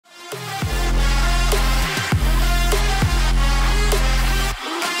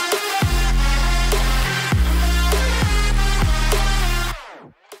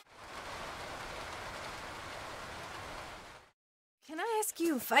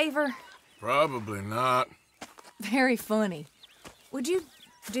favor? Probably not. Very funny. Would you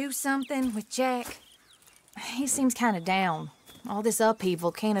do something with Jack? He seems kind of down. All this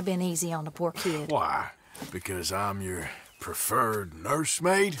upheaval can't have been easy on the poor kid. Why? Because I'm your preferred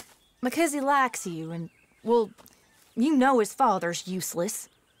nursemaid? Because he likes you and, well, you know his father's useless.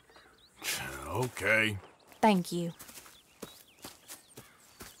 Okay. Thank you.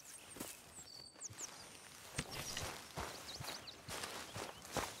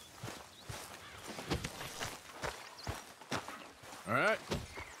 All right.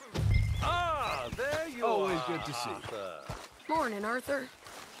 Ah, there you Always are. good to see you. Morning, Arthur.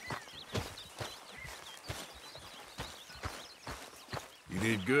 You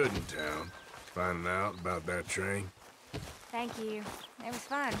did good in town, finding out about that train. Thank you. It was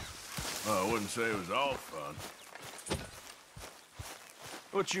fun. Well, I wouldn't say it was all fun.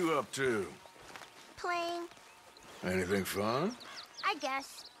 What you up to? Playing, Anything fun? I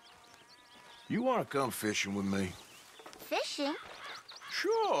guess. You want to come fishing with me? Fishing?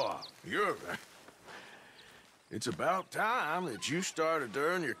 Sure. It's about time that you started to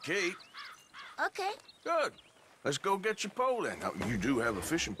earn your keep. Okay, Good. Let's go get your pole in. Now, you do have a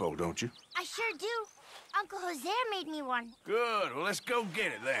fishing pole, don't you? I sure do. Uncle Jose made me one. Good. Well, let's go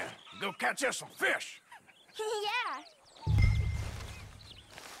get it then. Go catch us some fish. Yeah.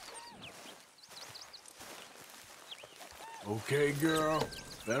 Okay, girl.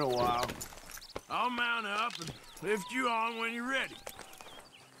 Been a while. I'll mount up and lift you on when you're ready.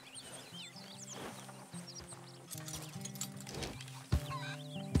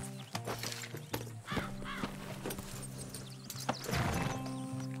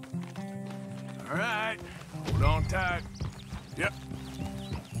 All right. Hold on tight. Yep.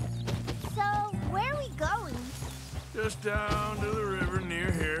 So, where are we going? Just down to the river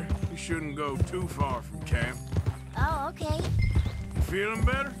near here. You shouldn't go too far from camp. Oh, okay. You feeling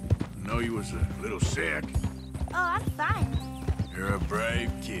better? I know you was a little sick. Oh, I'm fine. You're a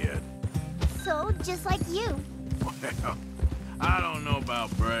brave kid. So, just like you. Well, I don't know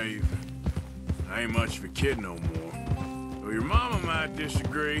about brave. I ain't much of a kid no more. Well, your mama might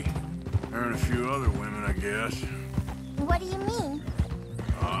disagree. Her and a few other women, I guess. What do you mean?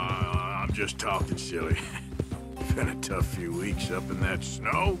 I'm just talking silly. It's been a tough few weeks up in that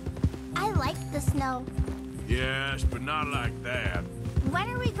snow. I like the snow. Yes, but not like that. When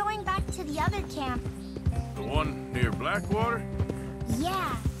are we going back to the other camp? The one near Blackwater?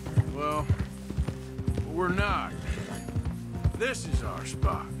 Yeah. Well, we're not. This is our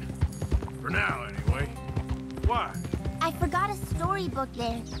spot. For now, anyway. Why? I forgot a storybook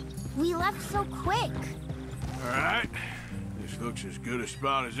there. We left so quick. All right. This looks as good a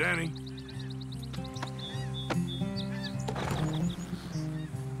spot as any.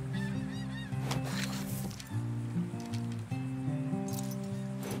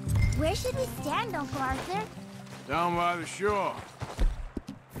 Where should we stand, Uncle Arthur? Down by the shore.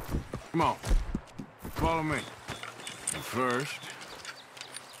 Come on. Follow me. And first,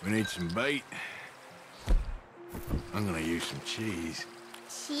 we need some bait. I'm gonna use some cheese.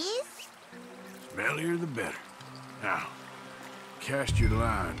 Cheese? Smellier the better. Now, cast your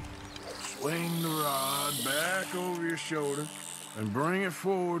line. Swing the rod back over your shoulder and bring it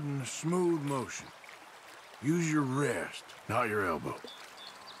forward in a smooth motion. Use your wrist, not your elbow.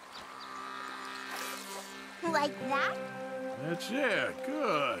 Like that? That's it.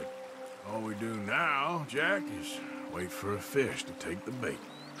 Good. All we do now, Jack, is wait for a fish to take the bait.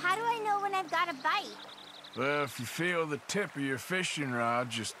 How do I know when I've got a bite? Well, if you feel the tip of your fishing rod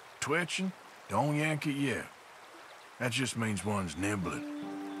just twitching, don't yank it yet. That just means one's nibbling.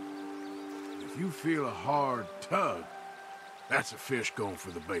 If you feel a hard tug, that's a fish going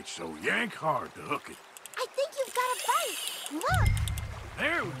for the bait, so yank hard to hook it. I think you've got a bite. Look!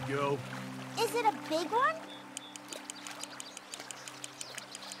 There we go. Is it a big one?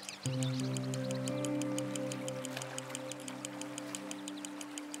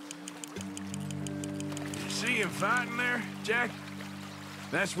 See him fighting there, Jack?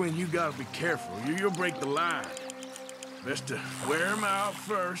 That's when you gotta be careful. You'll break the line. Best to wear him out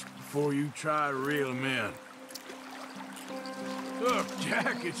first before you try to reel him in. Look,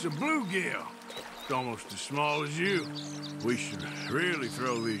 Jack, it's a bluegill. It's almost as small as you. We should really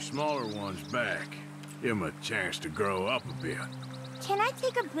throw these smaller ones back. Give them a chance to grow up a bit. Can I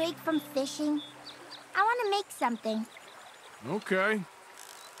take a break from fishing? I want to make something. Okay.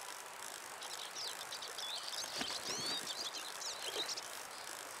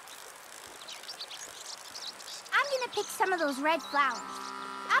 I'm gonna pick some of those red flowers.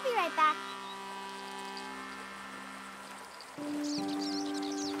 I'll be right back.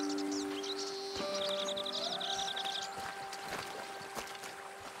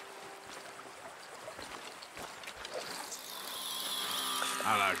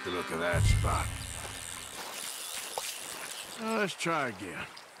 I like the look of that spot. Let's try again.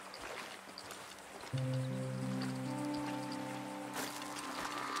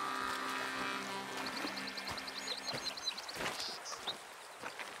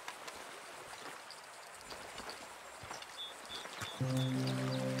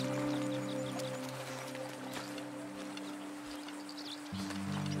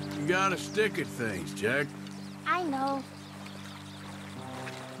 You gotta stick at things, Jack. I know.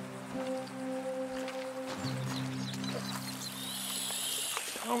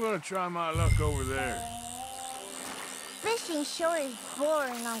 I'm gonna try my luck over there. Fishing sure is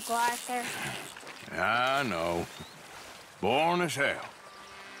boring, Uncle Arthur. I know. Boring as hell.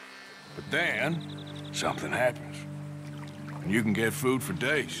 But then, something happens. And you can get food for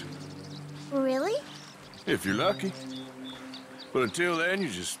days. Really? If you're lucky. But until then, you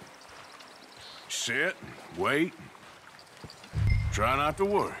just sit and wait. And try not to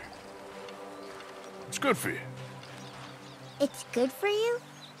worry. It's good for you, It's good for you?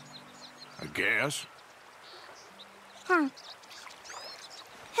 I guess. Huh.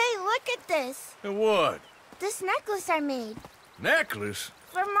 Hey, look at this. And what? This necklace I made. Necklace?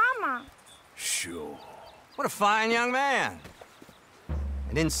 For Mama. Sure. What a fine young man.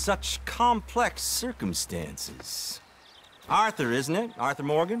 And in such complex circumstances. Arthur, isn't it? Arthur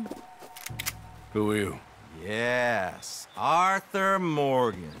Morgan? Who are you? Yes, Arthur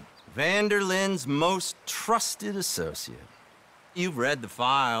Morgan. Vanderlyn's most trusted associate. You've read the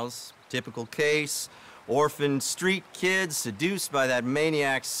files. Typical case. Orphaned street kid seduced by that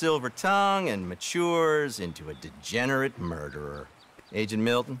maniac's silver tongue and matures into a degenerate murderer. Agent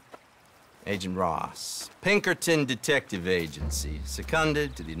Milton? Agent Ross. Pinkerton Detective Agency,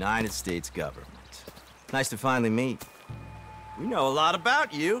 seconded to the United States government. Nice to finally meet. We know a lot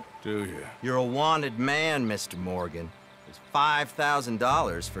about you. Do you? You're a wanted man, Mr. Morgan. There's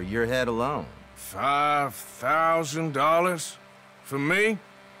 $5,000 for your head alone. $5,000? For me?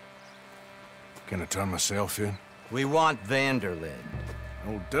 Can I turn myself in? We want Vanderlyn.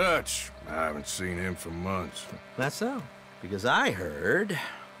 Old Dutch. I haven't seen him for months. That's so. Because I heard a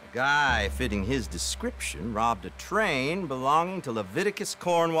guy fitting his description robbed a train belonging to Leviticus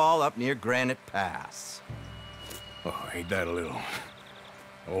Cornwall up near Granite Pass. Oh, ain't that a little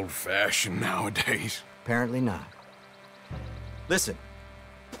old-fashioned nowadays? Apparently not. Listen.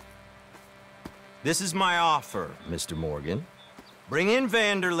 This is my offer, Mr. Morgan. Bring in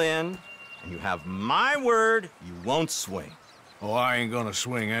Vanderlyn, and you have my word you won't swing. Oh, I ain't gonna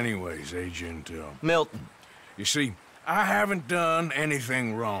swing anyways, Agent, Milton. You see, I haven't done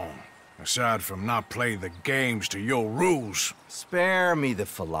anything wrong, aside from not play the games to your rules. Spare me the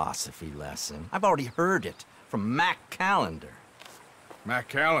philosophy lesson. I've already heard it from Mac Callender. Mac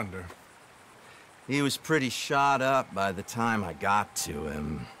Callender? He was pretty shot up by the time I got to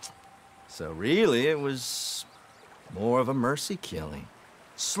him. So really, it was more of a mercy killing.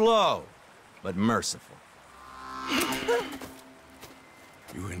 Slow, but merciful.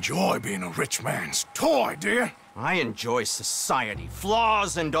 You enjoy being a rich man's toy, do you? I enjoy society,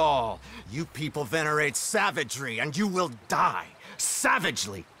 flaws and all. You people venerate savagery, and you will die.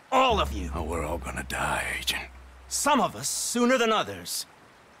 Savagely, all of you. Oh, we're all gonna die, Agent. Some of us sooner than others.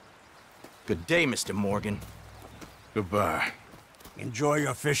 Good day, Mr. Morgan. Goodbye. Enjoy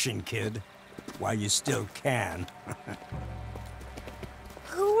your fishing, kid, while you still can.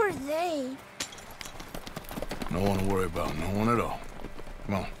 Who are they? No one to worry about, no one at all.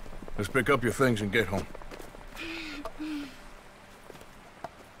 Come on, let's pick up your things and get home.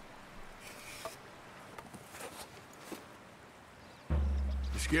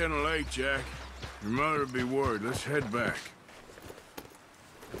 It's getting late, Jack. Your mother will be worried. Let's head back.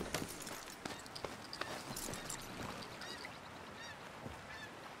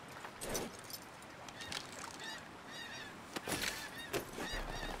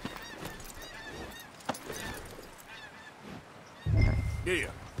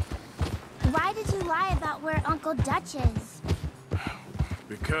 Here. Why did you lie about where Uncle Dutch is?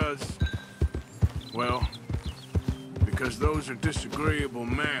 Because, well, because those are disagreeable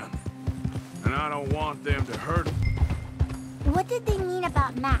men, and I don't want them to hurt them. What did they mean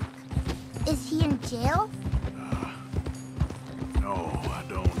about Mac? Is he in jail? No, I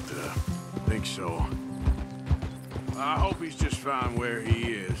don't think so. I hope he's just fine where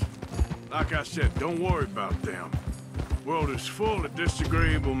he is. Like I said, don't worry about them. The world is full of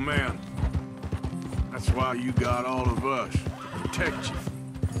disagreeable men. That's why you got all of us, to protect you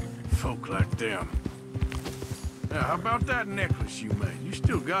from folk like them. Now, how about that necklace you made? You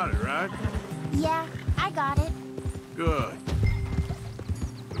still got it, right? Yeah, I got it. Good.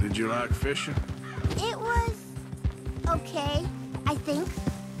 Did you like fishing? It was... okay. I I think.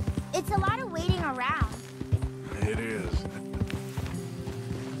 It's a lot of waiting around. It is.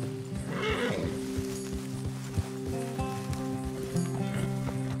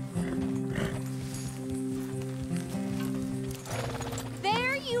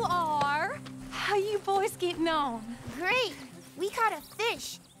 There you are. How you boys getting on? Great. We caught a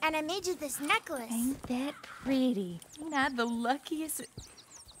fish, and I made you this necklace. Ain't that pretty? Ain't I the luckiest?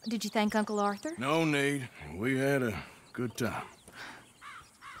 Did you thank Uncle Arthur? No need. We had a good time.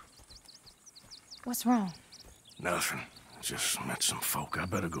 What's wrong? Nothing. Just met some folk. I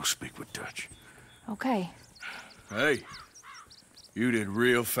better go speak with Dutch. Okay. Hey, you did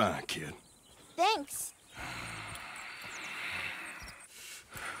real fine, kid. Thanks.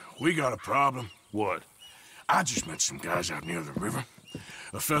 We got a problem. What? I just met some guys out near the river.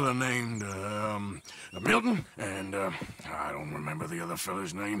 A fella named, Milton, and, I don't remember the other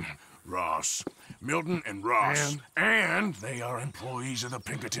fella's name. Ross. Milton and Ross. And they are employees of the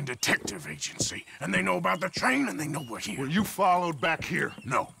Pinkerton Detective Agency. And they know about the train, and they know we're here. Were you followed back here?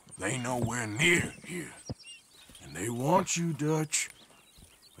 No, they know we're near here. And they want you, Dutch.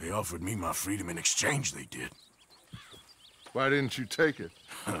 They offered me my freedom in exchange, they did. Why didn't you take it?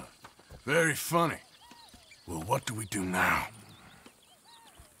 Very funny. Well, what do we do now?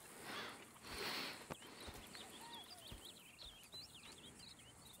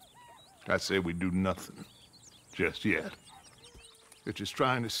 I say we do nothing. Just yet. They're just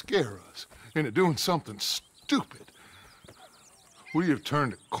trying to scare us into doing something stupid. We have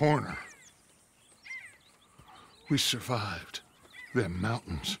turned a corner. We survived them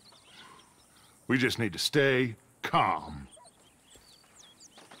mountains. We just need to stay calm.